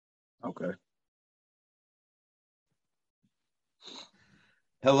Okay.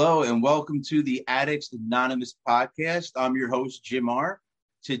 Hello and welcome to the Addicts Anonymous podcast. I'm your host, Jim R.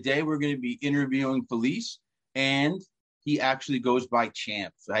 Today we're going to be interviewing Felice, and he actually goes by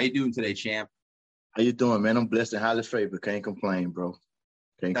Champ. So how you doing today, Champ? How you doing, man? I'm blessed and highly favored. Can't complain, bro.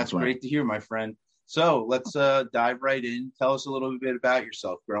 That's great to hear, my friend. So let's dive right in. Tell us a little bit about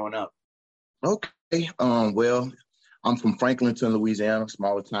yourself growing up. Okay. Well, I'm from Franklinton, Louisiana,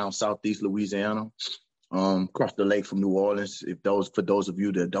 smaller town, southeast Louisiana, across the lake from New Orleans. For those of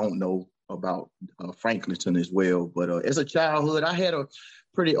you that don't know about Franklinton as well, but as a childhood, I had a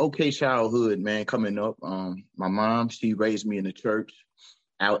pretty okay childhood, man. Coming up, my mom, she raised me in the church.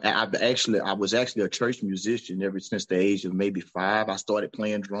 I was actually a church musician ever since the age of maybe 5. I started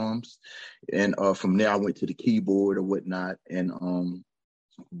playing drums, and from there I went to the keyboard or whatnot. And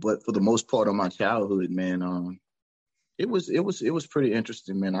but for the most part of my childhood, man, it was pretty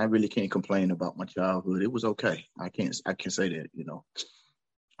interesting, man. I really can't complain about my childhood. It was okay. I can't say that, you know.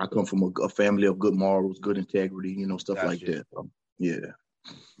 I come from a family of good morals, good integrity, you know, stuff Gotcha. like that. Yeah.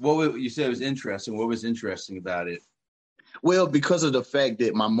 What you said was interesting. What was interesting about it? Well, because of the fact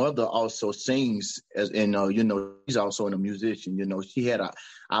that my mother also sings, she's also a musician. You know, she had an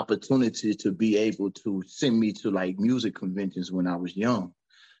opportunity to be able to send me to like music conventions when I was young.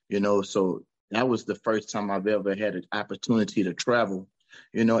 You know, so that was the first time I've ever had an opportunity to travel.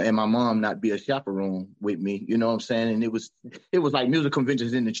 You know, and my mom not be a chaperone with me. You know what I'm saying? And it was like music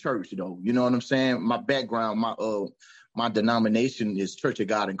conventions in the church, though. You know what I'm saying? My background, my denomination is Church of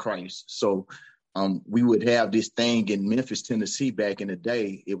God in Christ. So we would have this thing in Memphis, Tennessee back in the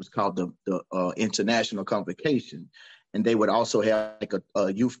day. It was called the International Convocation. And they would also have like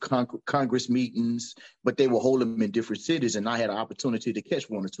a youth Congress meetings, but they would hold them in different cities. And I had an opportunity to catch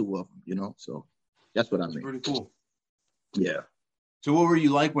one or two of them, you know? So that's what I mean. Pretty cool. Yeah. So what were you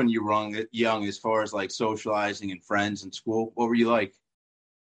like when you were young as far as like socializing and friends in school? What were you like?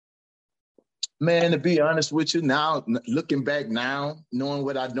 Man, to be honest with you, now, looking back now, knowing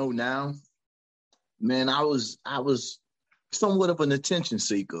what I know now, man, I was somewhat of an attention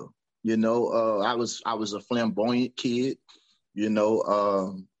seeker. You know, I was a flamboyant kid. You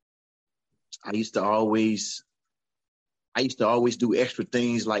know, I used to always do extra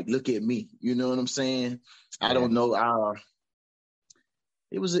things like look at me. You know what I'm saying? Yeah. I don't know.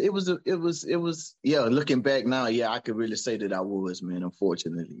 It was. Yeah, looking back now, yeah, I could really say that I was, man.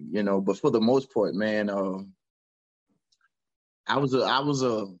 Unfortunately, you know, but for the most part, man, I was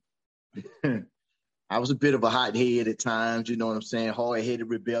a I was a bit of a hothead at times, you know what I'm saying? Hard-headed,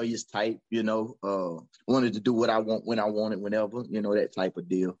 rebellious type, you know. Wanted to do what I want when I want it, whenever, you know, that type of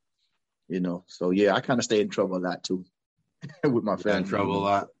deal, you know. So, yeah, I kind of stayed in trouble a lot, too, with my family. In trouble a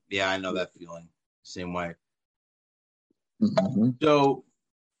lot? Yeah, I know that feeling. Same way. Mm-hmm. So,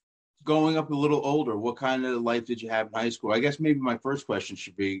 going up a little older, what kind of life did you have in high school? I guess maybe my first question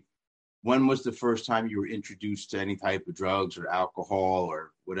should be, when was the first time you were introduced to any type of drugs or alcohol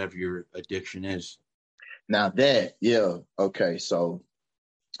or whatever your addiction is? Now that, yeah, okay. So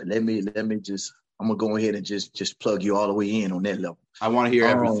let me just, I'm gonna go ahead and just plug you all the way in on that level. I want to hear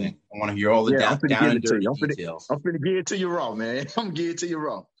everything. I want to hear all the down and dirty details. I'm finna get it to you raw, man. I'm gonna get it to you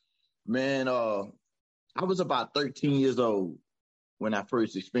raw, man. I was about 13 years old when I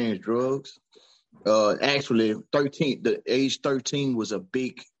first experienced drugs. Actually, the age 13 was a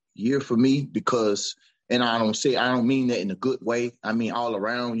big year for me because, and I don't mean that in a good way. I mean all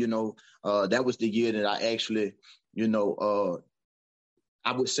around, you know. That was the year that I actually, you know,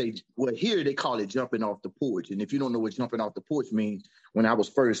 I would say, well, here they call it jumping off the porch. And if you don't know what jumping off the porch means, when I was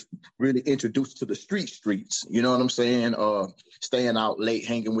first really introduced to the streets, you know what I'm saying? Staying out late,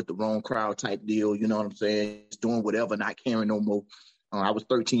 hanging with the wrong crowd type deal, you know what I'm saying? Just doing whatever, not caring no more. I was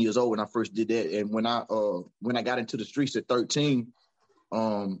 13 years old when I first did that. And when I got into the streets at 13,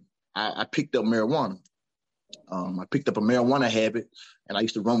 I picked up marijuana. I picked up a marijuana habit, and I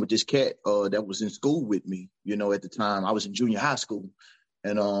used to run with this cat that was in school with me. You know, at the time I was in junior high school,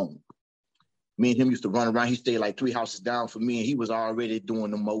 and me and him used to run around. He stayed like 3 houses down from me, and he was already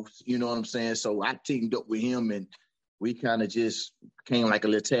doing the most. You know what I'm saying? So I teamed up with him, and we kind of just became like a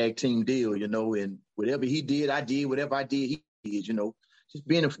little tag team deal. You know, and whatever he did, I did. Whatever I did, he did. You know,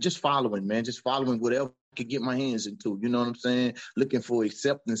 just following, man, just following whatever I could get my hands into, you know what I'm saying? Looking for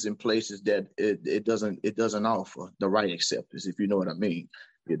acceptance in places that it doesn't offer the right acceptance, if you know what I mean,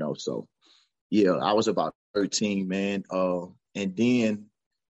 you know. So yeah, I was about 13, man. And then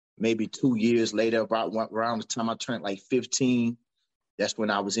maybe 2 years later, around the time I turned like 15, that's when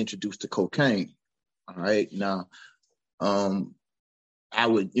I was introduced to cocaine. All right. Now, I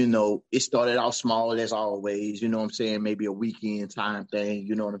would, it started out small as always, you know what I'm saying? Maybe a weekend time thing,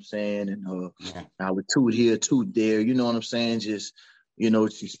 you know what I'm saying? And I would toot here, toot there, you know what I'm saying? Just,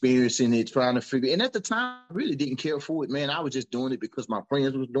 experiencing it, trying to figure. And at the time, I really didn't care for it, man. I was just doing it because my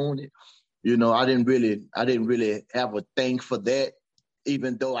friends was doing it. I didn't really have a thing for that,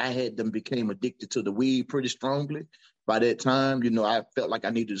 even though I had them became addicted to the weed pretty strongly. By that time, I felt like I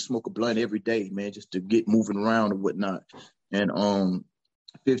needed to smoke a blunt every day, man, just to get moving around and whatnot. And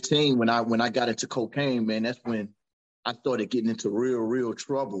 15, when I got into cocaine, man, that's when I started getting into real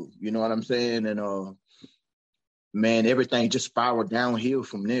trouble. You know what I'm saying? And man, everything just spiraled downhill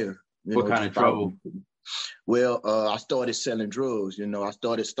from there. What kind of trouble? Well, I started selling drugs. I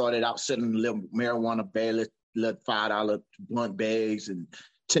started out selling little marijuana bags, little $5 blunt bags and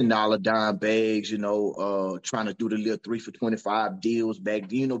 $10 dime bags, trying to do the little 3 for $25 deals back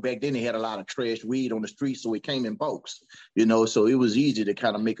then. Back then they had a lot of trash weed on the street, so it came in bulks, so it was easy to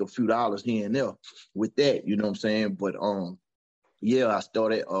kind of make a few dollars here and there with that, you know what I'm saying? But yeah, I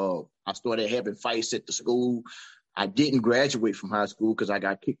started having fights at the school. I didn't graduate from high school because I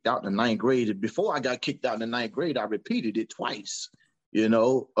got kicked out in the 9th grade. Before I got kicked out in the 9th grade, I repeated it twice, and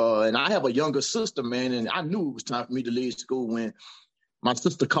I have a younger sister, man, and I knew it was time for me to leave school when my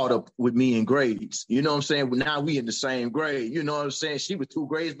sister caught up with me in grades. You know what I'm saying? Well, now we in the same grade. You know what I'm saying? She was 2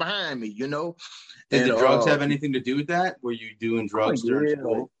 grades behind me, Did the drugs have anything to do with that? Were you doing drugs during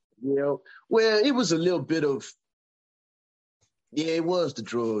school? Yeah. Well, it was a little bit of, it was the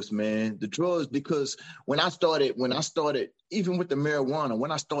drugs, man. The drugs, because when I started, even with the marijuana,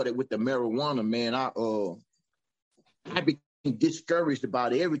 man, I became discouraged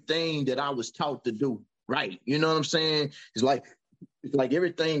about everything that I was taught to do right. You know what I'm saying? It's like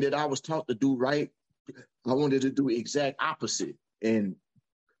everything that I was taught to do right, I wanted to do exact opposite. And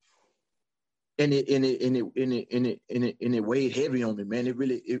it weighed heavy on me, man.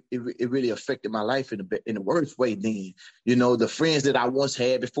 It really affected my life in the worst way. Then, the friends that I once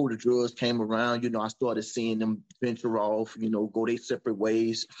had before the drugs came around, I started seeing them venture off, go their separate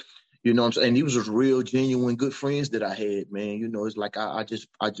ways. You know what I'm saying? And these was real, genuine, good friends that I had, man. It's like I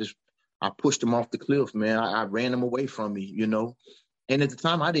pushed them off the cliff, man. I ran them away from me, And at the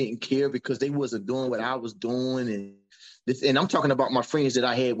time, I didn't care because they wasn't doing what I was doing, and I'm talking about my friends that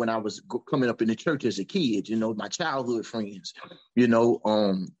I had when I was coming up in the church as a kid, my childhood friends, we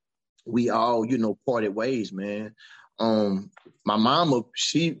all, parted ways, man. My mama,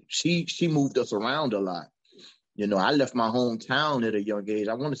 she moved us around a lot. I left my hometown at a young age.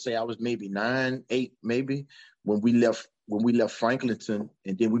 I want to say I was maybe 9, 8, maybe when we left Franklinton,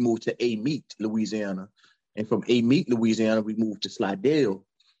 and then we moved to Amite, Louisiana. And from Amite, Louisiana, we moved to Slidell.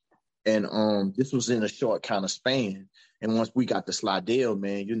 And this was in a short kind of span. And once we got to Slidell,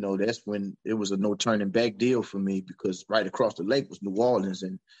 man, that's when it was a no turning back deal for me, because right across the lake was New Orleans,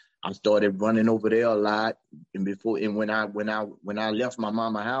 and I started running over there a lot. And when I left my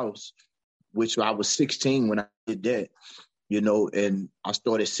mama's house, which I was 16 when I did that, and I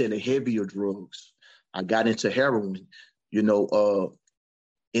started selling heavier drugs. I got into heroin,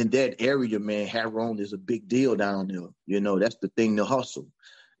 in that area, man. Heroin is a big deal down there. That's the thing to hustle.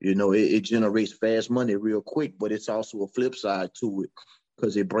 It generates fast money real quick, but it's also a flip side to it,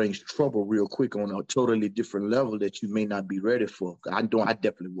 because it brings trouble real quick on a totally different level that you may not be ready for. I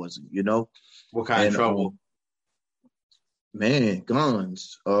definitely wasn't, What kind of trouble? Man,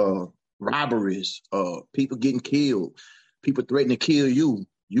 guns, robberies, people getting killed, people threatening to kill you,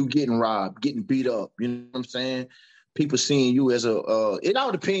 you getting robbed, getting beat up. You know what I'm saying? People seeing you as it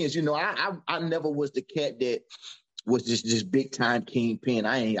all depends. I never was the cat that was just big time kingpin.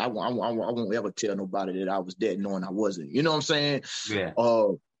 I won't ever tell nobody that I was that, knowing I wasn't. You know what I'm saying? Yeah.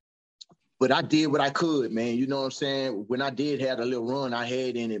 But I did what I could, man. You know what I'm saying? When I did have a little run I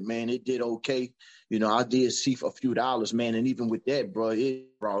had in it, man, it did okay. I did see for a few dollars, man. And even with that, bro,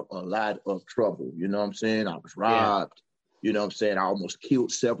 it brought a lot of trouble. You know what I'm saying? I was robbed. Yeah. You know what I'm saying? I almost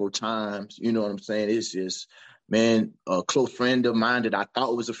killed several times. You know what I'm saying? It's just, man, a close friend of mine that I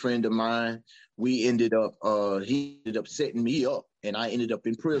thought was a friend of mine, he ended up setting me up, and I ended up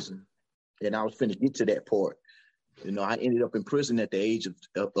in prison. And I was finna get to that part. I ended up in prison at the age of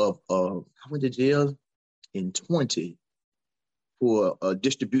I went to jail in 20 for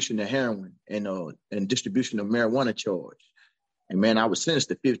distribution of heroin and distribution of marijuana charge. And man, I was sentenced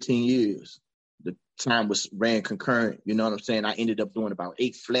to 15 years. The time ran concurrent. You know what I'm saying? I ended up doing about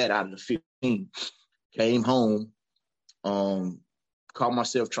 8 flat out of the 15. Came home, caught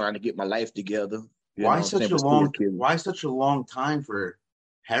myself trying to get my life together. Why such a long time for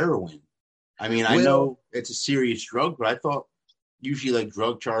heroin? I mean, I know it's a serious drug, but I thought usually like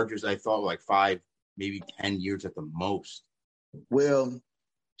drug charges, I thought like 5, maybe 10 years at the most. Well,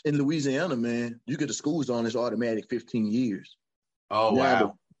 in Louisiana, man, you get the school zone, it's automatic 15 years. Oh, Now,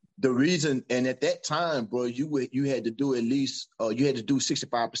 wow. the reason, and at that time, bro, you had to do at least, you had to do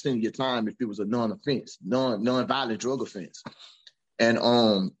 65% of your time if it was a non-offense, non-violent drug offense. And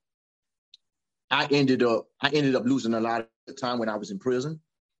I ended up losing a lot of time when I was in prison.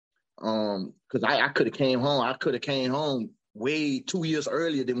 Because I could have came home. I could have came home way 2 years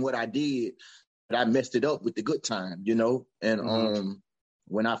earlier than what I did, but I messed it up with the good time, you know. And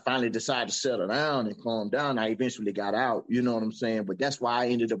when I finally decided to settle down and calm down, I eventually got out. You know what I'm saying? But that's why I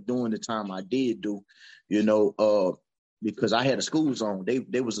ended up doing the time I did do, you know, because I had a school zone.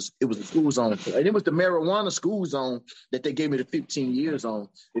 It was a school zone, and it was the marijuana school zone that they gave me the 15 years on.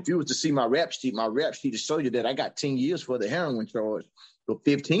 If you was to see my rap sheet will show you that I got 10 years for the heroin charge, but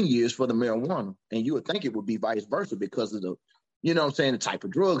 15 years for the marijuana. And you would think it would be vice versa because of the, you know what I'm saying, the type of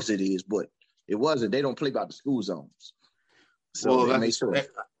drugs it is, but it wasn't. They don't play about the school zones. So Well, it makes sense.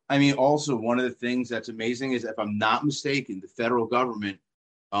 I mean, also one of the things that's amazing is, if I'm not mistaken, the federal government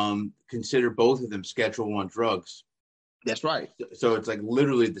consider both of them Schedule I drugs. That's right. So it's like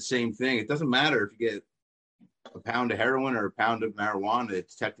literally the same thing. It doesn't matter if you get a pound of heroin or a pound of marijuana.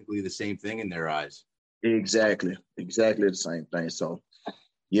 It's technically the same thing in their eyes. Exactly the same thing. So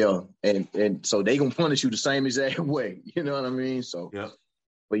yeah, and so they gonna punish you the same exact way. You know what I mean? So yeah.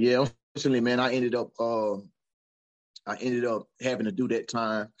 But yeah, unfortunately, man, I ended up having to do that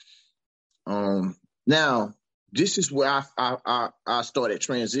time. Now this is where I started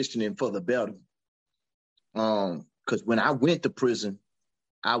transitioning for the better. Because when I went to prison,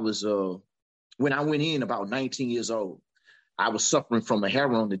 I was when I went in about 19 years old, I was suffering from a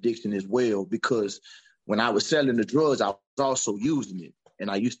heroin addiction as well, because when I was selling the drugs, I was also using it. And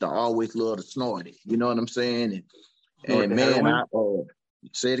I used to always love to snort it. You know what I'm saying? And man, heroin?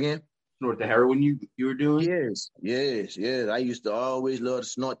 Say it again? Snort the heroin you were doing? Yes. I used to always love to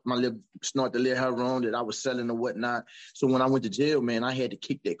snort the little heroin that I was selling or whatnot. So when I went to jail, man, I had to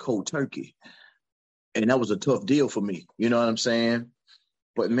kick that cold turkey. And that was a tough deal for me. You know what I'm saying?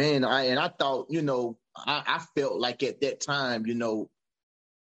 But man, I thought, you know, I felt like at that time, you know,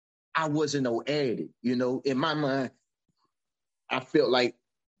 I wasn't no addict. You know, in my mind, I felt like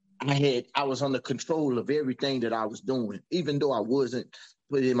I was under control of everything that I was doing, even though I wasn't.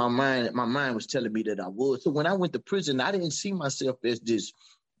 But in my mind was telling me that I was. So when I went to prison, I didn't see myself as this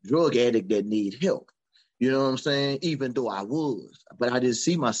drug addict that need help. You know what I'm saying? Even though I was, but I didn't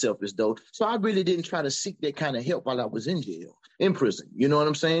see myself as though. So I really didn't try to seek that kind of help while I was in prison. You know what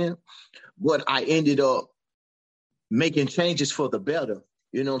I'm saying? But I ended up making changes for the better.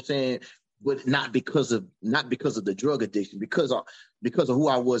 You know what I'm saying? But not because of the drug addiction, because of who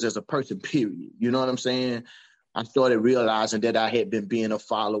I was as a person, period. You know what I'm saying? I started realizing that I had been being a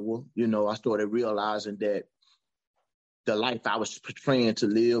follower. You know, I started realizing that the life I was portraying to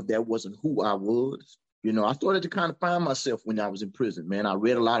live, that wasn't who I was. You know, I started to kind of find myself when I was in prison, man. I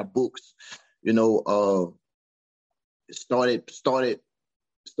read a lot of books, you know, started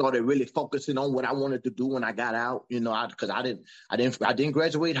really focusing on what I wanted to do when I got out, you know, because I didn't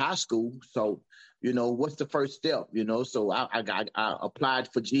graduate high school. So, you know, what's the first step, you know? So I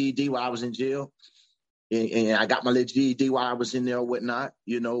applied for GED while I was in jail, and I got my little GED while I was in there or whatnot,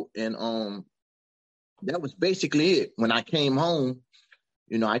 you know, and that was basically it. When I came home,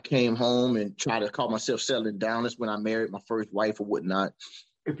 you know, I came home and tried to call myself settling down. That's when I married my first wife or whatnot.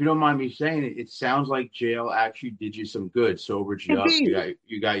 If you don't mind me saying it, it sounds like jail actually did you some good, sobered you up.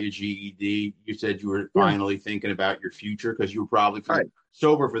 You got your GED. You said you were finally thinking about your future because you were probably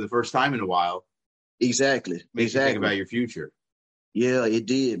sober for the first time in a while. Exactly. Makes you think about your future. Yeah, it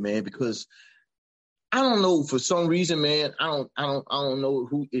did, man. Because I don't know, for some reason, man. I don't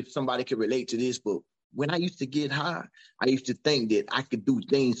know if somebody can relate to this, but when I used to get high, I used to think that I could do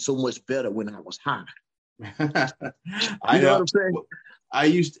things so much better when I was high. I know what I'm saying?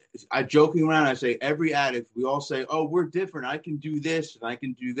 I joking around, I say every addict, we all say, oh, we're different. I can do this and I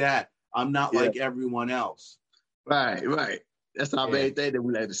can do that. I'm not like everyone else. Right. That's our main thing that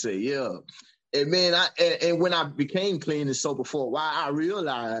we like to say. Yeah. And man, and when I became clean and sober for a while, I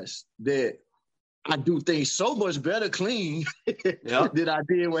realized that I do things so much better clean than I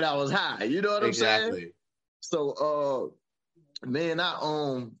did when I was high. You know what I'm saying? So, man,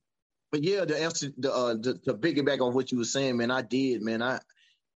 but yeah, the answer, to piggyback on what you were saying, man, I did, man.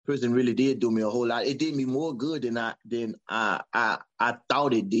 Prison really did do me a whole lot. It did me more good than I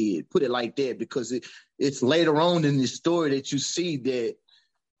thought it did. Put it like that, because it's later on in the story that you see that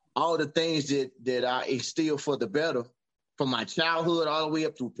all the things that I instilled for the better, from my childhood all the way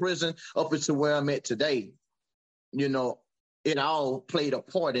up through prison, up until where I'm at today, you know, it all played a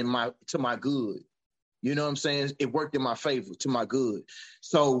part to my good. You know what I'm saying? It worked in my favor, to my good.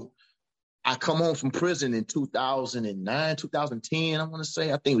 So I come home from prison in 2009, 2010, I want to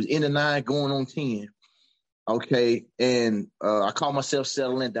say. I think it was end of 9, going on 10. Okay. And I call myself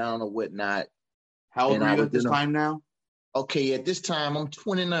settling down or whatnot. How old And were I you was at this time now? Okay, at this time, I'm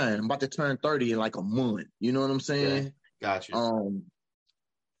 29. I'm about to turn 30 in like a month. You know what I'm saying? Okay. Gotcha.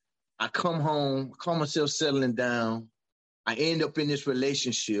 I come home, call myself settling down. I end up in this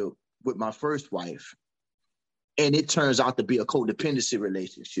relationship with my first wife. And it turns out to be a codependency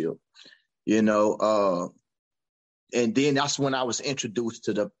relationship, you know. And then that's when I was introduced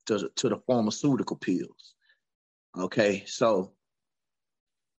to the pharmaceutical pills. Okay, so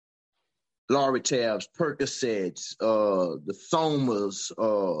Lortabs, Percocets, the Somas,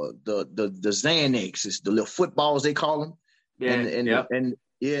 the Xanaxes, the little footballs they call them, Yeah,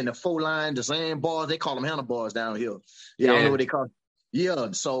 and the 4-line, the Xan bars, they call them handlebars down here. Yeah, I don't know what they call them. Yeah,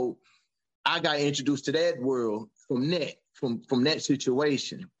 so I got introduced to that world from that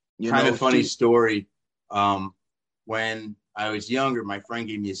situation. Kind of funny story. When I was younger, my friend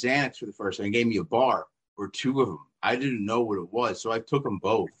gave me a Xanax for the first time. He gave me a bar or 2 of them. I didn't know what it was, so I took them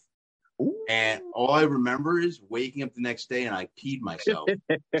both. Ooh. And all I remember is waking up the next day and I peed myself.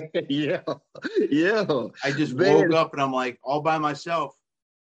 Yeah. I just woke up and I'm like all by myself.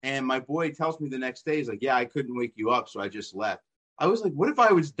 And my boy tells me the next day, he's like, yeah, I couldn't wake you up, so I just left. I was like, what if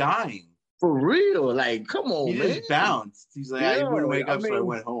I was dying? For real? Like, come on, man. He just bounced. He's like, I wouldn't wake up, so I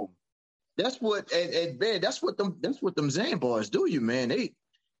went home. That's what, and man, that's what them Xan bars do you, man.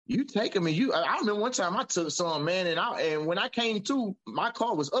 You take them and I remember one time I took some, man, and when I came to, my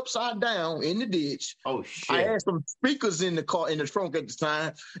car was upside down in the ditch. Oh shit! I had some speakers in the car, in the trunk at the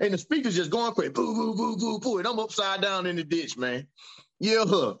time, and the speakers just going crazy, boo, boo, boo, boo, boo, and I'm upside down in the ditch, man. Yeah,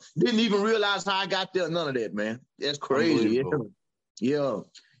 didn't even realize how I got there. None of that, man. That's crazy. Yeah.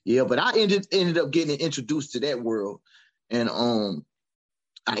 But I ended up getting introduced to that world, and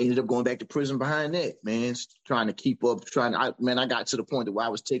I ended up going back to prison behind that, man, trying to keep up, I got to the point where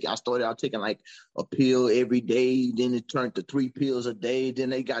I started out taking like a pill every day. Then it turned to 3 pills a day.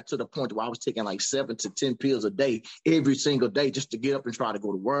 Then they got to the point where I was taking like 7 to 10 pills a day, every single day, just to get up and try to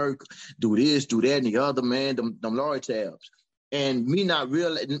go to work, do this, do that, and the other, man, them Lortabs. And me not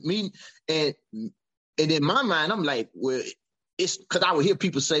realizing, and in my mind, I'm like, well, it's because I would hear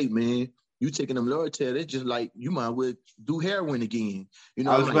people say, man, you taking them Lortab, it's just like you might well do heroin again. You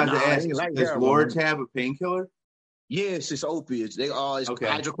know, I was about to ask, is Lortab a painkiller? Yes, it's opiates. They are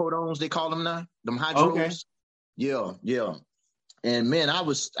hydrocodones, they call them now. Them hydros. Okay. Yeah. And man, I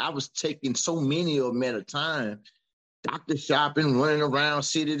was taking so many of them at a time. Doctor shopping, running around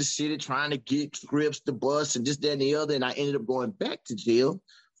city to city, trying to get scripts, the bus, and this, that, and the other. And I ended up going back to jail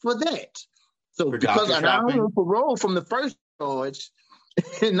for that. So because I got on parole from the first charge,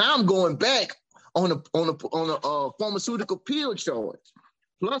 and now I'm going back on a pharmaceutical pill charge.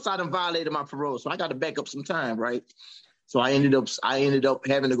 Plus, I done violated my parole, so I got to back up some time, right? So I ended up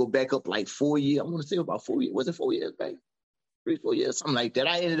having to go back up like 4 years. I want to say about 4 years. Was it 4 years, babe? 3-4 years, something like that.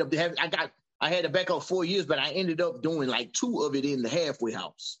 I ended up I had to back up 4 years, but I ended up doing like 2 of it in the halfway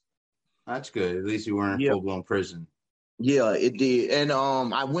house. That's good. At least you weren't in full-blown prison. Yeah, it did. And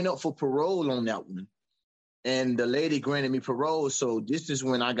I went up for parole on that one. And the lady granted me parole. So this is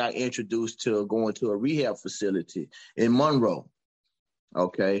when I got introduced to going to a rehab facility in Monroe.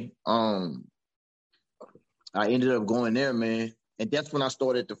 Okay. I ended up going there, man. And that's when I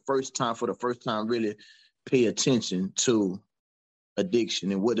started for the first time, really pay attention to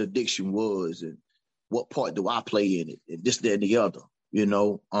addiction and what addiction was and what part do I play in it and this, that, and the other, you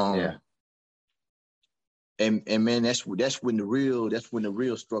know. And man, that's when the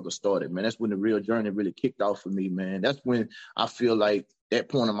real struggle started, man. That's when the real journey really kicked off for me, man. That's when I feel like that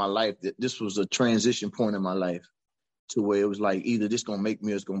point in my life, that this was a transition point in my life to where it was like either this gonna make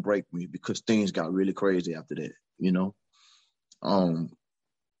me or it's gonna break me, because things got really crazy after that, you know.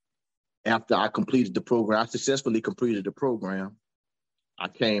 After I completed the program, I successfully completed the program. I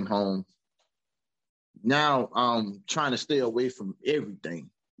came home. Now I'm trying to stay away from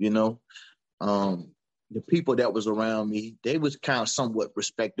everything, you know. The people that was around me, they was kind of somewhat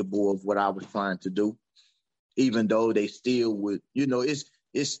respectable of what I was trying to do, even though they still would, you know,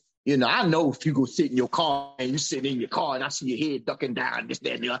 it's, you know, I know if you go sit in your car and you sit in your car and I see your head ducking down, this,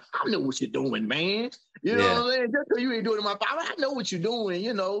 that, and the other, I know what you're doing, man. You know what I'm saying? Just because you ain't doing it in my power, I know what you're doing,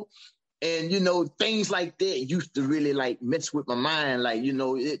 you know. And, you know, things like that used to really like mess with my mind. Like, you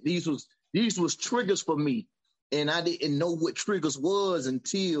know, these was triggers for me. And I didn't know what triggers was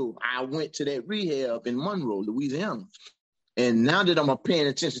until I went to that rehab in Monroe, Louisiana. And now that I'm paying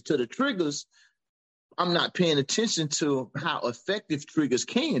attention to the triggers, I'm not paying attention to how effective triggers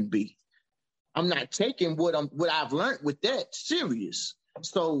can be. I'm not taking what I've learned with that serious.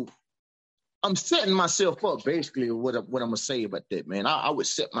 So I'm setting myself up, basically, what I'm gonna say about that, man. I would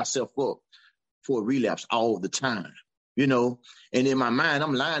set myself up for a relapse all the time, you know. And in my mind,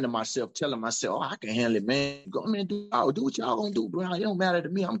 I'm lying to myself, telling myself, "Oh, I can handle it, man. Go, man, do what y'all gonna do, bro. It don't matter to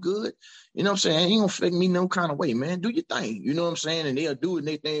me. I'm good." You know what I'm saying? It ain't gonna affect me no kind of way, man. Do your thing. You know what I'm saying? And they'll do it, and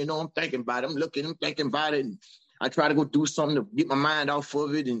they think, you know, I'm thinking about it. I'm looking, I'm thinking about it, and I try to go do something to get my mind off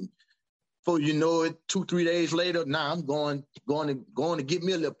of it, and before you know it, 2-3 days later, now I'm going to get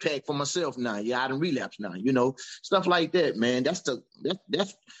me a little pack for myself now. Yeah, I done relapse now, you know, stuff like that, man. That's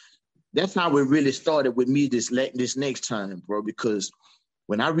how it really started with me this next time, bro. Because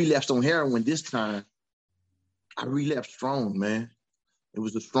when I relapsed on heroin this time, I relapsed strong, man. It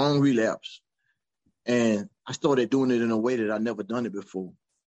was a strong relapse, and I started doing it in a way that I never done it before.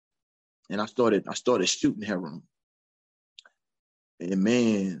 And I started shooting heroin, and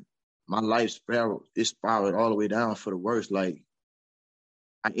man, my life spiraled all the way down for the worst. Like,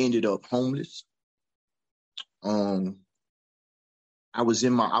 I ended up homeless. I was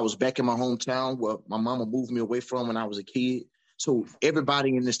back in my hometown where my mama moved me away from when I was a kid. So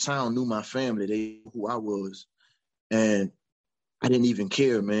everybody in this town knew my family. They knew who I was. And I didn't even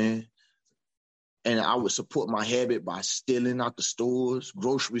care, man. And I would support my habit by stealing out the stores,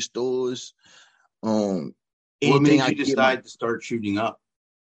 grocery stores. What Anything made I you could decide to start shooting up?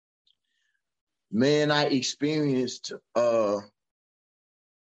 Man, I experienced man,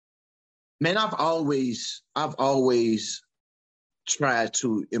 I've always tried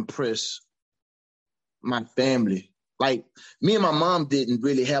to impress my family. Like, me and my mom didn't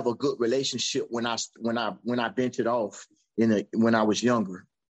really have a good relationship when I ventured off when I was younger.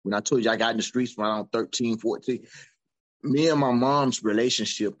 When I told you I got in the streets around 13, 14, me and my mom's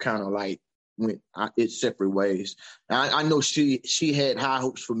relationship kind of like it separate ways. I know she had high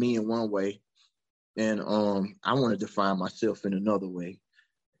hopes for me in one way, and I wanted to find myself in another way.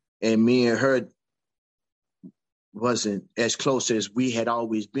 And me and her wasn't as close as we had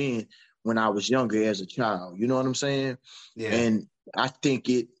always been when I was younger as a child. You know what I'm saying? Yeah. And I think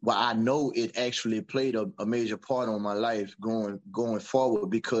I know it actually played a major part on my life going forward,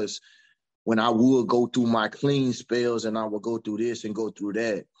 because when I would go through my clean spells and I would go through this and go through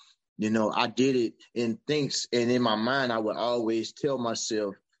that, you know, I did it and in my mind, I would always tell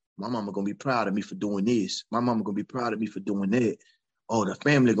myself, my mama gonna be proud of me for doing this. My mama gonna be proud of me for doing that. Oh, the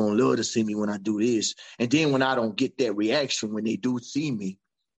family gonna love to see me when I do this. And then when I don't get that reaction, when they do see me,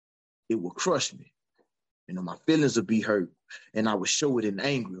 it will crush me. You know, my feelings will be hurt, and I would show it in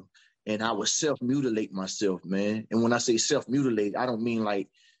anger, and I would self-mutilate myself, man. And when I say self-mutilate, I don't mean like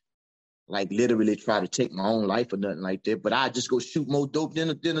literally try to take my own life or nothing like that, but I just go shoot more dope than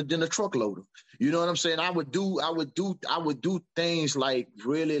a truckloader. You know what I'm saying? I would do things like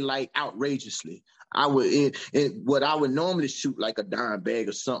really like outrageously. What I would normally shoot like a dime bag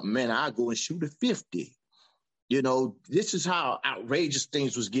or something, man, I go and shoot a 50. You know, this is how outrageous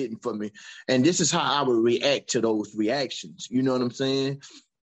things was getting for me. And this is how I would react to those reactions. You know what I'm saying?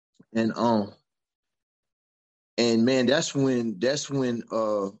 And man, that's when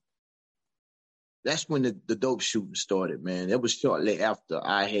the dope shooting started, man. It was shortly after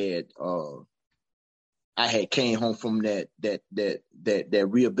I had came home from that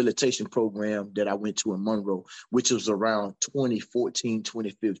rehabilitation program that I went to in Monroe, which was around 2014,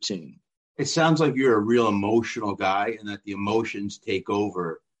 2015. It sounds like you're a real emotional guy, and that the emotions take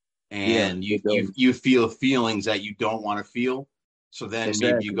over, and you feel feelings that you don't want to feel. So then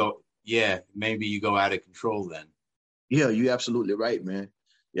exactly. maybe you go out of control then. Yeah, you're absolutely right, man.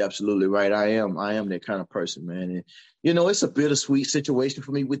 You're absolutely right. I am that kind of person, man. And, you know, it's a bittersweet situation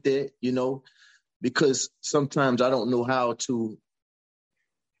for me with that, you know, because sometimes I don't know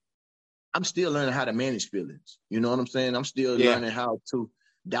I'm still learning how to manage feelings. You know what I'm saying? I'm still learning how to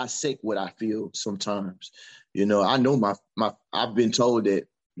dissect what I feel sometimes. You know, I know I've been told that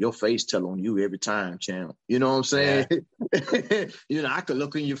your face tell on you every time, champ. You know what I'm saying? Yeah. You know, I could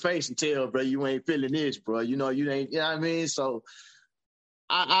look in your face and tell, bro, you ain't feeling this, bro. You know, you ain't, you know what I mean? So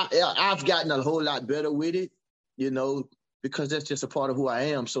I've gotten a whole lot better with it, you know, because that's just a part of who I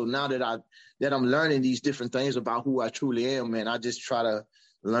am. So now that I'm learning these different things about who I truly am, man, I just try to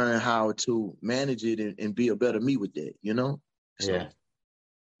learn how to manage it and be a better me with that, you know? Yeah.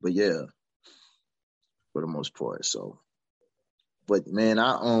 But yeah, for the most part. So, but man,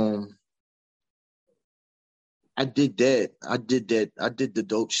 I did that. I did the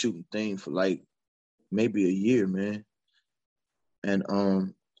dope shooting thing for like maybe a year, man. And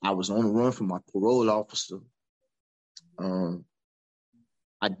I was on the run from my parole officer. And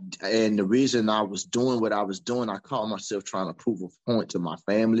the reason I was doing what I was doing, I called myself trying to prove a point to my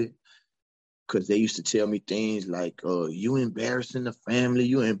family. because they used to tell me things like, you embarrassing the family,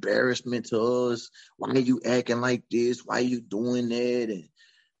 you embarrassment to us. Why are you acting like this? Why are you doing that? And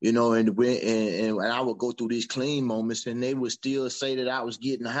and I would go through these clean moments, and they would still say that I was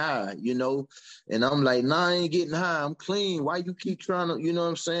getting high, and I'm like, nah, I ain't getting high. I'm clean. Why you keep trying to, you know what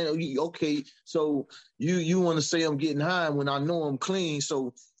I'm saying? Okay, so you want to say I'm getting high when I know I'm clean.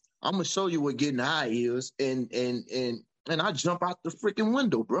 So I'm gonna show you what getting high is, and I jump out the freaking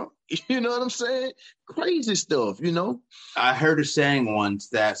window, bro. You know what I'm saying? Crazy stuff, I heard a saying once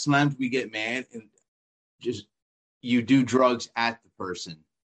that sometimes we get mad and just you do drugs at the person.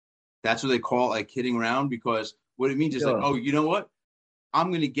 That's what they call it, like kidding around, because what it means is like, oh, you know what? I'm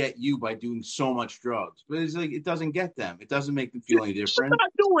going to get you by doing so much drugs. But it's like, it doesn't get them. It doesn't make them feel any different. You're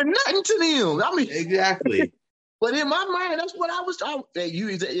not doing nothing to them. I mean, exactly. But in my mind, that's what I was.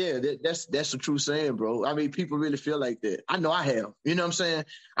 That's a true saying, bro. I mean, people really feel like that. I know I have. You know what I'm saying?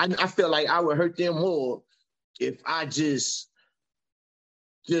 I feel like I would hurt them more if I just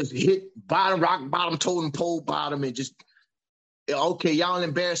hit rock bottom, totem pole bottom, and just, okay, y'all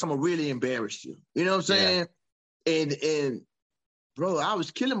embarrassed. I'm gonna really embarrass you. You know what I'm saying? Yeah. And bro, I was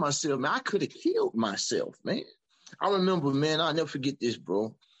killing myself, man. I could have killed myself, man. I remember, man. I'll never forget this,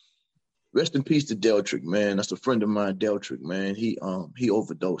 bro. Rest in peace to Deltrick, man. That's a friend of mine, Deltrick, man. He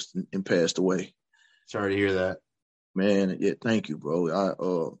overdosed and passed away. Sorry to hear that. Man, yeah, thank you,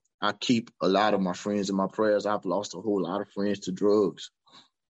 bro. I keep a lot of my friends in my prayers. I've lost a whole lot of friends to drugs.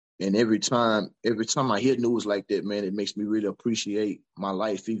 And every time I hear news like that, man, it makes me really appreciate my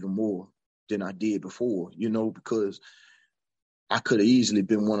life even more than I did before, because I could have easily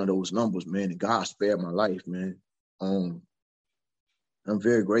been one of those numbers, man, and God spared my life, man. I'm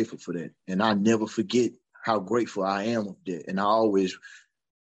very grateful for that. And I never forget how grateful I am of that. And I always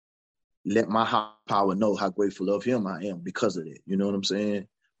let my high power know how grateful of him I am because of that. You know what I'm saying?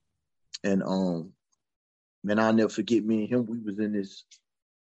 And man, I'll never forget me and him.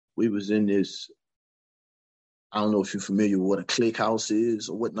 We was in this, I don't know if you're familiar with what a click house is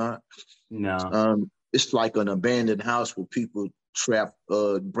or whatnot. No. It's like an abandoned house where people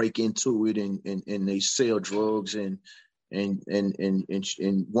break into it and they sell drugs and in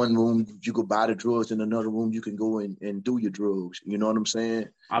one room you could buy the drugs, in another room you can go and do your drugs. You know what I'm saying?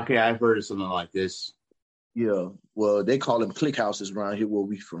 Okay, I've heard of something like this. Yeah, well, they call them click houses around here where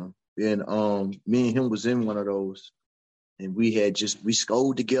we from. And me and him was in one of those, and we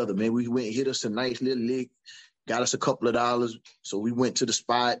scored together, man. We went and hit us a nice little lick, got us a couple of dollars. So we went to the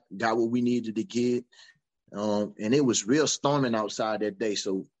spot, got what we needed to get. And it was real storming outside that day.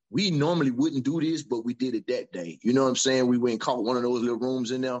 So we normally wouldn't do this, but we did it that day. You know what I'm saying? We went and caught one of those little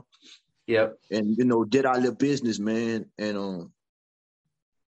rooms in there. Yep. And, did our little business, man. And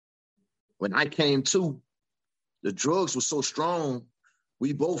when I came to, the drugs were so strong,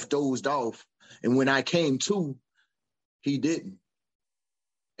 we both dozed off. And when I came to, he didn't.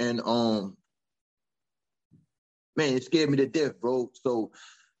 And, man, it scared me to death, bro. So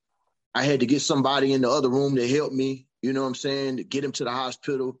I had to get somebody in the other room to help me, you know what I'm saying, to get him to the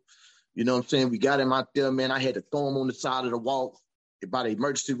hospital. You know what I'm saying? We got him out there, man. I had to throw him on the side of the wall by the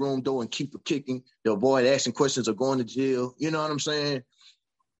emergency room door and keep it kicking to avoid asking questions or going to jail. You know what I'm saying?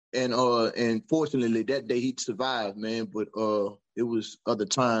 And fortunately, that day he survived, man. But it was other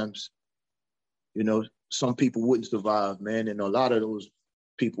times, some people wouldn't survive, man. And a lot of those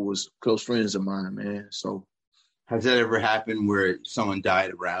people was close friends of mine, man. So. Has that ever happened where someone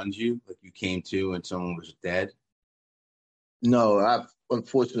died around you, like you came to and someone was dead? No,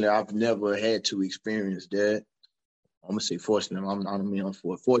 unfortunately, I've never had to experience that. I'm gonna say fortunately. I don't mean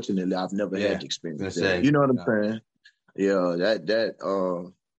unfortunately. Fortunately, I've never had to experience that. You know what I'm saying? Yeah,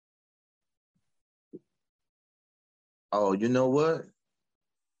 Oh, you know what?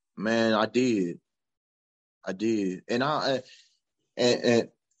 Man, I did, and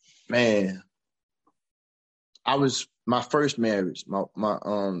man, I was my first marriage. The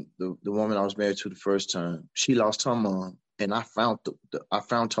woman I was married to the first time, she lost her mom. And I found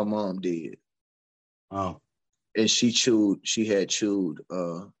her mom dead. Oh. And she had chewed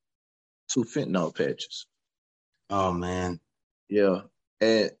 2 fentanyl patches. Oh man. Yeah.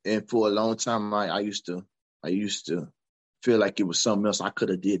 And for a long time I used to feel like it was something else I could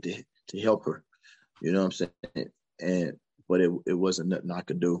have did to help her. You know what I'm saying? But it wasn't nothing I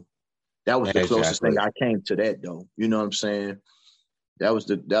could do. That was the closest thing I came to that though. You know what I'm saying? That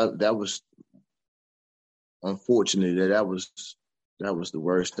was unfortunately, that was the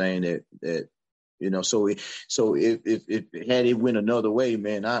worst thing that So if had it went another way,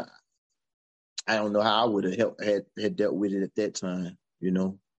 man, I don't know how I would have had dealt with it at that time.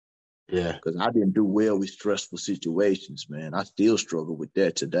 Yeah, because I didn't do well with stressful situations, man. I still struggle with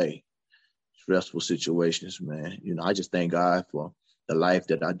that today. stressful situations, man. You know, I just thank God for the life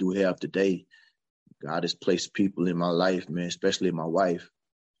that I do have today. God has placed people in my life, man, especially my wife.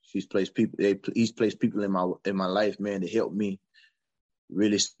 He's placed people in my life, man, to help me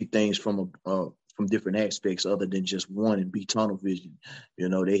really see things from different aspects other than just one and be tunnel vision. You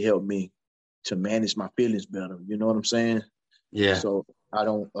know, they help me to manage my feelings better. You know what I'm saying? Yeah. So I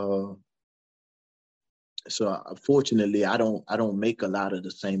don't. Fortunately, I don't make a lot of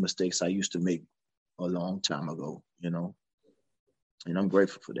the same mistakes I used to make a long time ago. You know, and I'm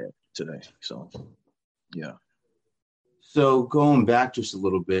grateful for that today. So, yeah. So going back just a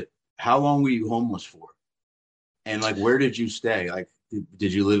little bit, how long were you homeless for? And like, where did you stay? Like,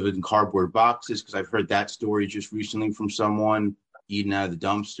 did you live in cardboard boxes? Because I've heard that story just recently from someone eating out of the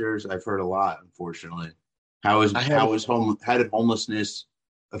dumpsters. I've heard a lot, unfortunately. How did homelessness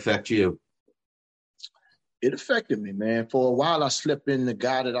affect you? It affected me, man. For a while, I slept in the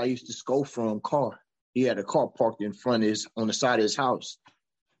guy that I used to go from car. He had a car parked in front of on the side of his house.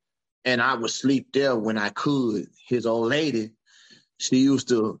 And I would sleep there when I could. His old lady, she used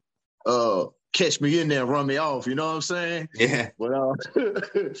to catch me in there and run me off. You know what I'm saying? Yeah. But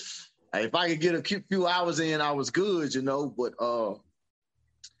if I could get a few hours in, I was good, you know. But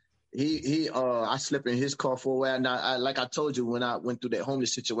I slept in his car for a while. Now, like I told you, when I went through that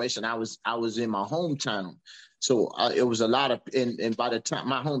homeless situation, I was in my hometown. So it was a lot of, and by the time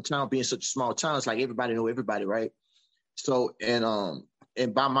my hometown being such a small town, it's like everybody know everybody, right? So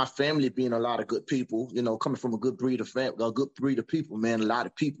and by my family being a lot of good people, you know, coming from a good breed of people, man, a lot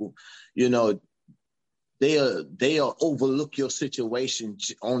of people, you know, they'll overlook your situation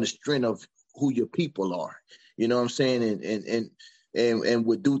on the strength of who your people are. You know what I'm saying? And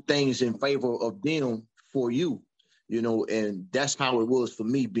would do things in favor of them for you, you know, and that's how it was for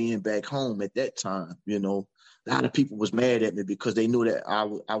me being back home at that time. You know, a lot of people was mad at me because they knew that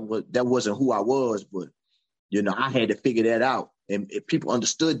that wasn't who I was, but you know, I had to figure that out, and if people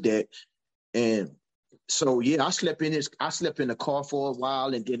understood that. And so, yeah, I slept in the car for a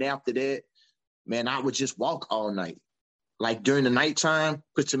while, and then after that, man, I would just walk all night, like during the nighttime.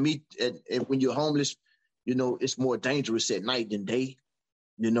 Because to me, when you're homeless, you know, it's more dangerous at night than day,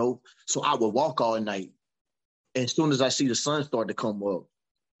 you know. So I would walk all night. And as soon as I see the sun start to come up,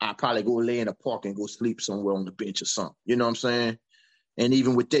 I'd probably go lay in a park and go sleep somewhere on the bench or something. You know what I'm saying? And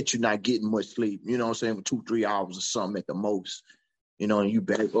even with that, you're not getting much sleep. You know what I'm saying? For 2-3 hours or something at the most. You know, and you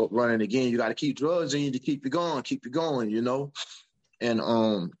back up running again. You got to keep drugs in you to keep you going, you know. And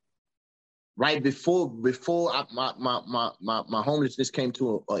right before my homelessness came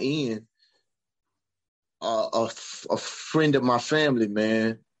to an end, a friend of my family,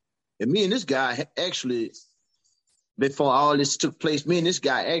 man, and me and this guy actually, before all this took place, me and this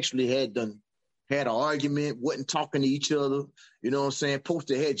guy actually had an argument, wasn't talking to each other. You know what I'm saying?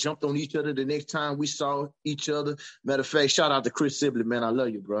 Posted had jumped on each other the next time we saw each other. Matter of fact, shout out to Chris Sibley, man. I love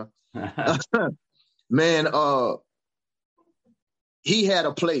you, bro. Man, he had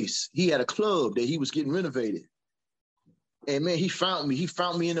a place. He had a club that he was getting renovated. And man, he found me. He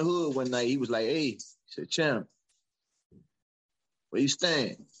found me in the hood one night. He was like, "Hey," he said, "Champ, where you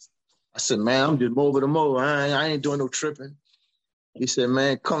staying?" I said, "Man, I'm just over the mo. I ain't doing no tripping." He said,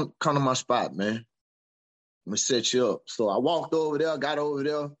 "Man, come to my spot, man. I'm gonna set you up." So I walked over there, got over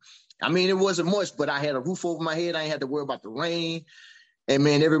there. I mean, it wasn't much, but I had a roof over my head. I ain't had to worry about the rain. And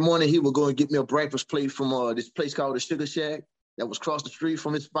man, every morning he would go and get me a breakfast plate from this place called the Sugar Shack that was across the street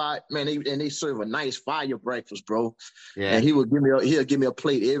from his spot. Man, they serve a nice fire breakfast, bro. Yeah. And he'll give me a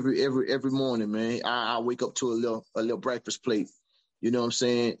plate every morning, man. I wake up to a little breakfast plate. You know what I'm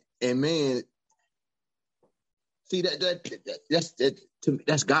saying? And man, see that's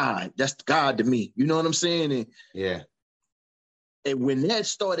God. That's God to me. You know what I'm saying? And, yeah. And when that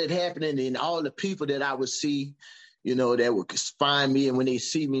started happening, and all the people that I would see, you know, that would find me, and when they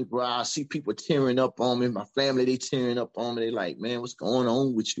see me, bro, I see people tearing up on me. My family, they tearing up on me. They like, "Man, what's going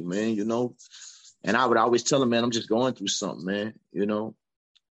on with you, man?" You know? And I would always tell them, "Man, I'm just going through something, man," you know?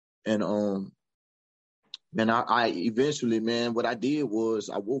 And man, I eventually, man, what I did was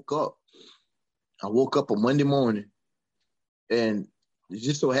I woke up a Monday morning, and it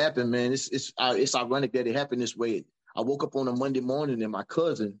just so happened, man, it's ironic that it happened this way. I woke up on a Monday morning, and my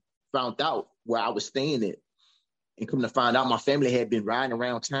cousin found out where I was staying at. And come to find out, my family had been riding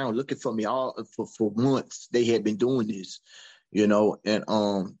around town looking for me for months. They had been doing this, you know. And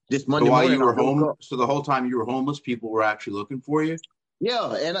this Monday morning, you were home, so the whole time you were homeless, people were actually looking for you.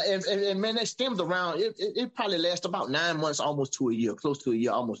 Yeah, and man, that stemmed around. It probably lasted about 9 months, almost to a year, close to a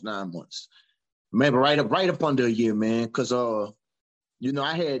year, almost 9 months. Maybe right up under a year, man. Because you know,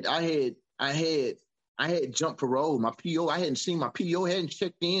 I I had jumped parole. My PO, I hadn't seen my PO, hadn't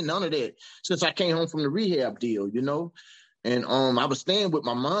checked in, none of that since I came home from the rehab deal, you know. And I was staying with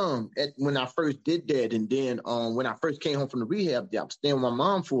my mom when I first did that. And then when I first came home from the rehab deal, I was staying with my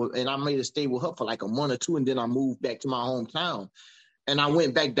mom and I made a stay with her for like a month or two. And then I moved back to my hometown. And I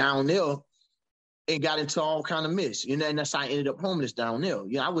went back down there and got into all kind of mess, you know, and that's how I ended up homeless down there.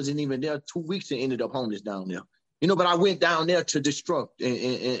 You know, I wasn't even there 2 weeks and ended up homeless down there. You know, but I went down there to destruct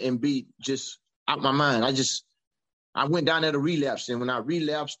and be just out my mind. I went down there to relapse, and when I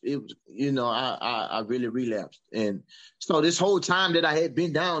relapsed, it was, you know, I really relapsed. And so this whole time that I had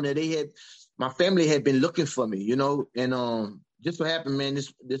been down there, my family had been looking for me, you know. And just what happened, man,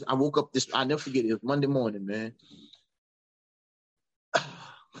 this I woke up I never forget it. It was Monday morning, man.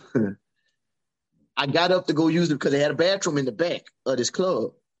 I got up to go use it because they had a bathroom in the back of this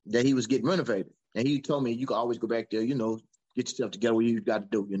club that he was getting renovated. And he told me, you can always go back there, you know, get yourself together, what you got to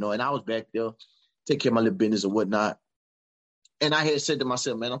do, you know. And I was back there, take care of my little business or whatnot. And I had said to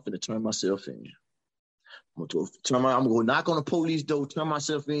myself, man, I'm finna turn myself in. I'm gonna go knock on the police door, turn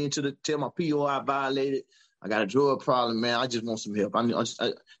myself in tell my PO I violated. I got a drug problem, man. I just want some help.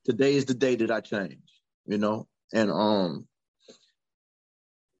 Today is the day that I change, you know. And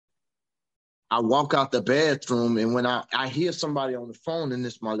I walk out the bathroom, and when I hear somebody on the phone, and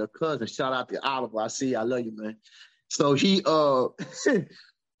it's my little cousin. Shout out to Oliver. I see you. I love you, man. So he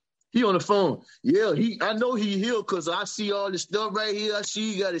he on the phone. Yeah, I know he here because I see all this stuff right here. I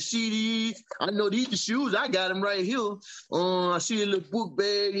see you got a CD. I know these the shoes. I got them right here. I see a little book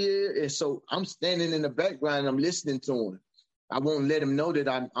bag here. And so I'm standing in the background and I'm listening to him. I won't let him know that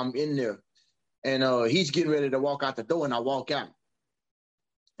I'm in there. And he's getting ready to walk out the door, and I walk out.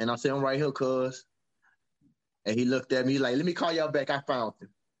 And I say, I'm right here, cuz. And he looked at me like, let me call y'all back. I found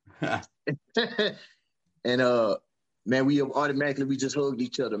him. And man, we just hugged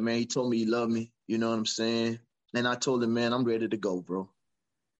each other, man. He told me he loved me. You know what I'm saying? And I told him, man, I'm ready to go, bro.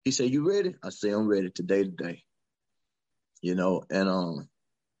 He said, you ready? I said, I'm ready today. You know, and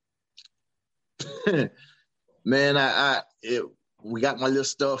man, we got my little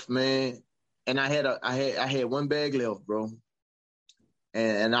stuff, man. And I had one bag left, bro.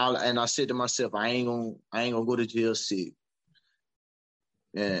 And I said to myself, I ain't gonna go to jail sick.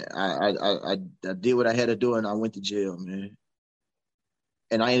 And I did what I had to do, and I went to jail, man.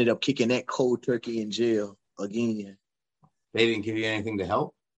 And I ended up kicking that cold turkey in jail again. They didn't give you anything to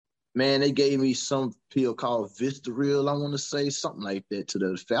help? Man, they gave me some pill called Vistaril, I want to say, something like that to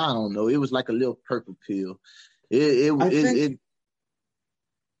the effect. I don't know. It was like a little purple pill.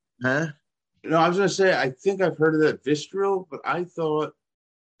 Huh? No, I was going to say, I think I've heard of that Vistaril, but I thought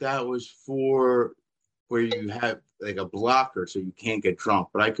that was for where you have like a blocker so you can't get drunk,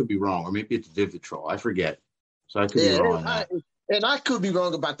 but I could be wrong. Or maybe it's Vivitrol. I forget. So I could be wrong on that. And I could be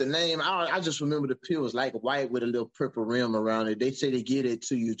wrong about the name. I just remember the pill was like white with a little purple rim around it. They say they get it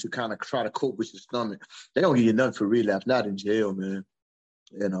to you to kind of try to cope with your stomach. They don't give you nothing for relapse, not in jail, man.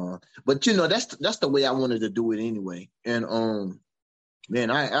 But you know, that's the way I wanted to do it anyway. And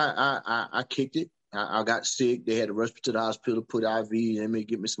man, I kicked it. I got sick. They had to rush me to the hospital, put IV, and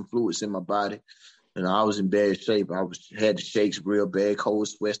get me some fluids in my body. And I was in bad shape. Had the shakes real bad, cold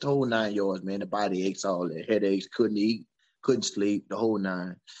sweats, the whole 9 yards, man. The body aches, all that, headaches, couldn't eat, couldn't sleep, the whole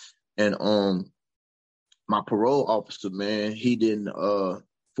nine. And my parole officer, man, he didn't.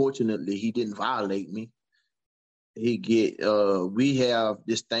 Fortunately, he didn't violate me. We have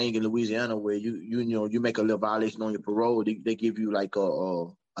this thing in Louisiana where you make a little violation on your parole, they give you like a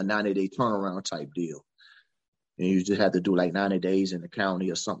 90-day turnaround type deal. And you just have to do like 90 days in the county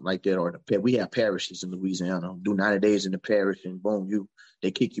or something like that. Or we have parishes in Louisiana. Do 90 days in the parish and boom,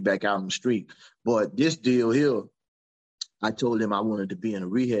 they kick you back out on the street. But this deal here, I told him I wanted to be in a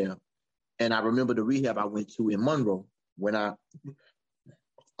rehab. And I remember the rehab I went to in Monroe when a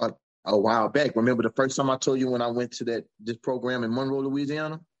while back. Remember the first time I told you when I went to this program in Monroe,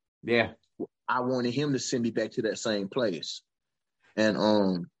 Louisiana? Yeah. I wanted him to send me back to that same place.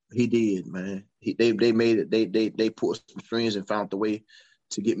 And he did, man. They made it. They pulled some strings and found the way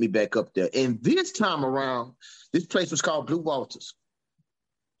to get me back up there. And this time around, this place was called Blue Walters.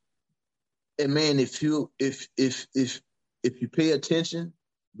 And man, if you pay attention,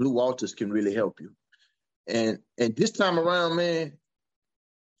 Blue Walters can really help you. And this time around, man,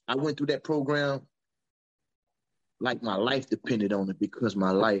 I went through that program like my life depended on it, because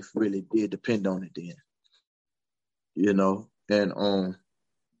my life really did depend on it then. You know, and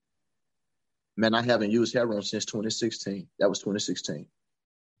man, I haven't used heroin since 2016. That was 2016.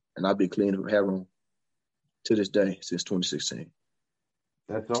 And I've been clean of heroin to this day since 2016.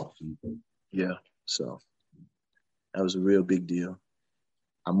 That's awesome. Yeah, so that was a real big deal.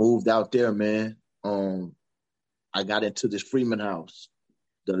 I moved out there, man. um, I got into this Freeman House.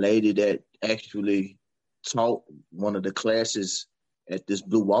 The lady that actually taught one of the classes at this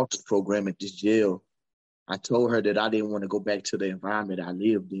Blue Walters program at this jail, I told her that I didn't want to go back to the environment I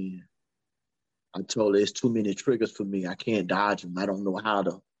lived in. I told her it's too many triggers for me. I can't dodge them. I don't know how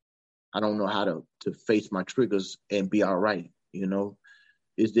to face my triggers and be all right. You know,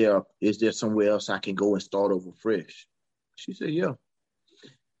 is there somewhere else I can go and start over fresh? She said, yeah.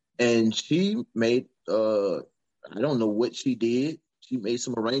 And she made I don't know what she did. She made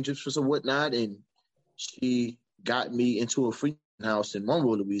some arrangements for some whatnot, and she got me into a free house in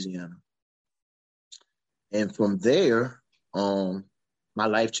Monroe, Louisiana. And from there, my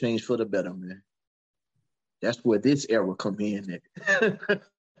life changed for the better, man. That's where this era come in at.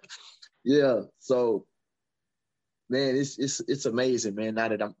 Yeah. So, man, it's amazing, man. Now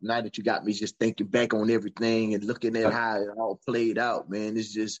that you got me just thinking back on everything and looking at how it all played out, man.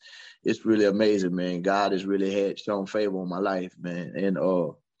 It's really amazing, man. God has really shown favor on my life, man. And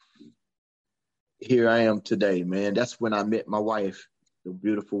here I am today, man. That's when I met my wife, the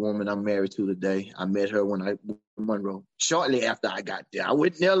beautiful woman I'm married to today. I met her when I moved to Monroe. Shortly after I got there, I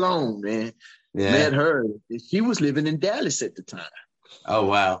wasn't there long, man. Yeah. Met her. She was living in Dallas at the time. Oh,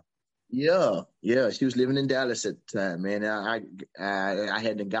 wow. Yeah. She was living in Dallas at the time, man. I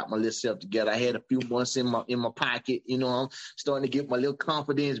hadn't got my little self together. I had a few months in my pocket, you know. I'm starting to get my little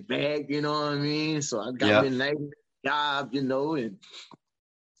confidence back, you know what I mean? So I got me a nice job, you know, and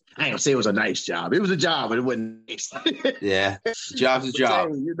I ain't gonna say it was a nice job. It was a job, but it wasn't nice. Yeah, job's a job.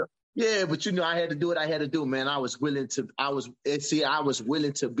 You know, yeah, but you know, I had to do what I had to do, man. I was willing to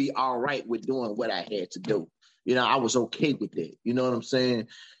be all right with doing what I had to do. You know, I was okay with it. You know what I'm saying?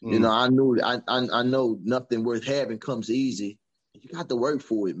 You know, I know nothing worth having comes easy. You got to work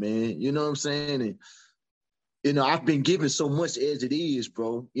for it, man. You know what I'm saying? And, you know, I've been given so much as it is,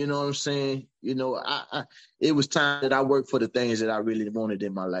 bro. You know what I'm saying? You know, it was time that I worked for the things that I really wanted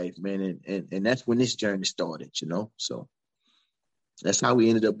in my life, man. And that's when this journey started, you know? So that's how we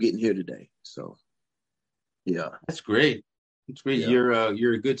ended up getting here today. So, yeah. That's great. It's great. Yeah.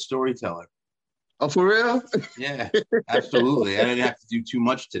 You're a good storyteller. Oh, for real? Yeah, absolutely. I didn't have to do too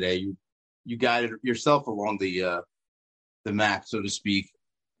much today. You guided yourself along the map, so to speak.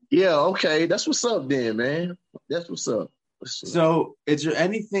 Yeah, okay. That's what's up then, man. That's what's up. So is there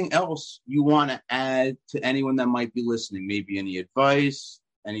anything else you want to add to anyone that might be listening? Maybe any advice,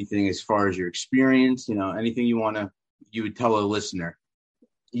 anything as far as your experience, you know, anything you would tell a listener?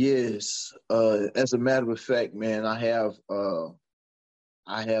 Yes. As a matter of fact, man, I have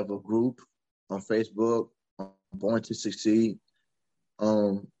a group on Facebook, Born to Succeed. I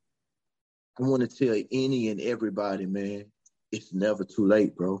want to tell any and everybody, man, it's never too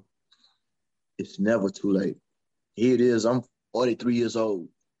late, bro. It's never too late. Here it is. I'm 43 years old.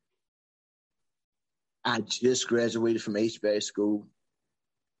 I just graduated from HVAC school.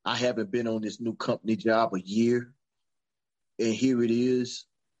 I haven't been on this new company job a year. And here it is.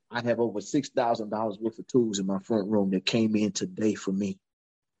 I have over $6,000 worth of tools in my front room that came in today for me.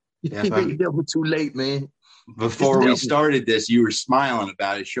 Yeah, it's never too late, man. Before we started this, you were smiling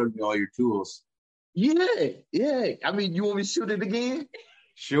about it. Showed me all your tools. Yeah. I mean, you want me to shoot it again?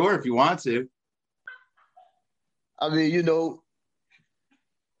 Sure, if you want to. I mean, you know,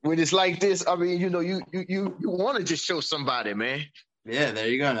 when it's like this, I mean, you know, you want to just show somebody, man. Yeah, there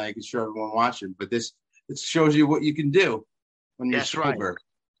you go. Now you can show everyone watching. But this shows you what you can do when you're sober.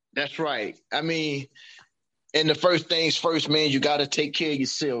 That's right. I mean, and the first things first, man, you got to take care of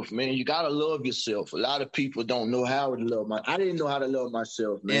yourself, man. You got to love yourself. A lot of people don't know how to love I didn't know how to love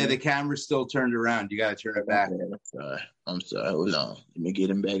myself, man. Yeah, the camera's still turned around. You got to turn it back. I'm sorry. Hold on. Let me get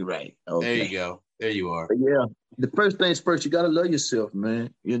him back right. Okay. There you go. There you are. But yeah, the first things first, you got to love yourself,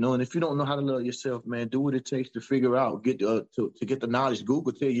 man. You know, and if you don't know how to love yourself, man, do what it takes to figure out, to get the knowledge.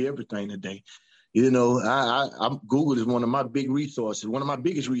 Google tell you everything today. You know, Google is one of my big resources, one of my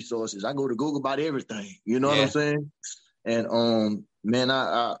biggest resources. I go to Google about everything. You know what I'm saying? And man,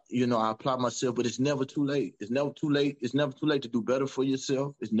 I apply myself, but it's never too late. It's never too late. It's never too late to do better for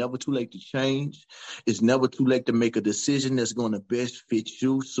yourself. It's never too late to change. It's never too late to make a decision that's going to best fit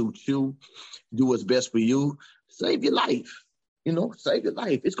you, suit you, do what's best for you. Save your life. You know, save your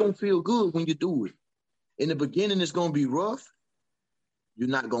life. It's going to feel good when you do it. In the beginning, it's going to be rough. You're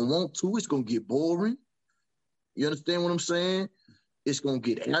not going to want to. It's going to get boring. You understand what I'm saying? It's going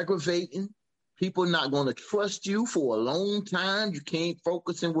to get aggravating. People are not going to trust you for a long time. You can't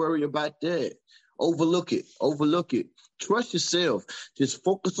focus and worry about that. Overlook it. Trust yourself. Just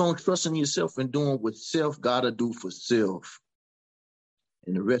focus on trusting yourself and doing what self got to do for self.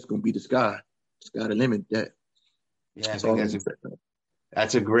 And the rest going to be the sky. It's got to limit that. Yeah, I think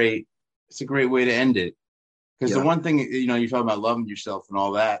that's a great It's a great way to end it. Because Yeah. the one thing, you know, you're talking about loving yourself and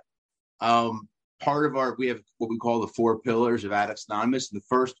all that. Part of we have what we call the 4 pillars of Addicts Anonymous. And the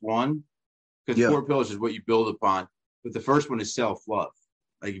first one, because Yeah. 4 pillars is what you build upon. But the first one is self-love.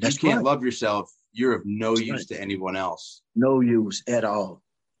 Like if That's you can't right. love yourself, you're of no That's use right. to anyone else. No use at all,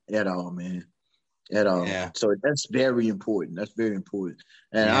 man, at all. Yeah. So that's very important. That's very important.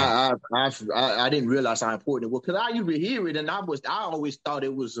 And Yeah. I didn't realize how important it was because I used to hear it, and I always thought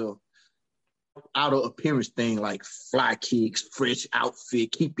it was a outer appearance thing, like fly kicks, fresh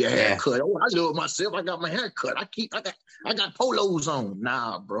outfit, keep your hair cut. Oh, I love myself. I got my hair cut. I got polos on.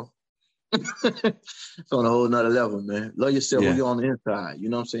 Nah, bro. It's on a whole nother level, man. Love yourself when you're on the inside. You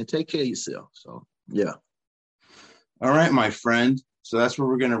know what I'm saying? Take care of yourself. So yeah. All right, my friend. So that's where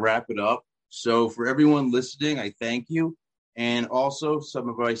we're going to wrap it up. So for everyone listening, I thank you. And also some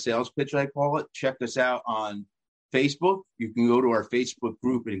of my sales pitch, I call it. Check us out on Facebook. You can go to our Facebook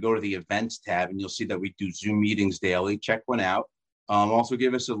group and go to the events tab, and you'll see that we do Zoom meetings daily. Check one out. Also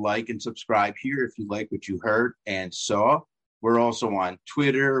give us a like and subscribe here if you like what you heard and saw. We're also on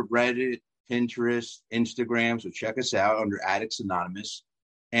Twitter, Reddit, Pinterest, Instagram. So check us out under Addicts Anonymous.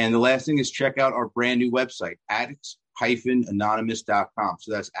 And the last thing is check out our brand new website, addicts-anonymous.com.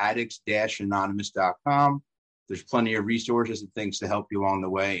 So that's addicts-anonymous.com. There's plenty of resources and things to help you along the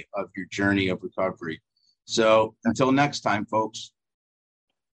way of your journey of recovery. So until next time, folks.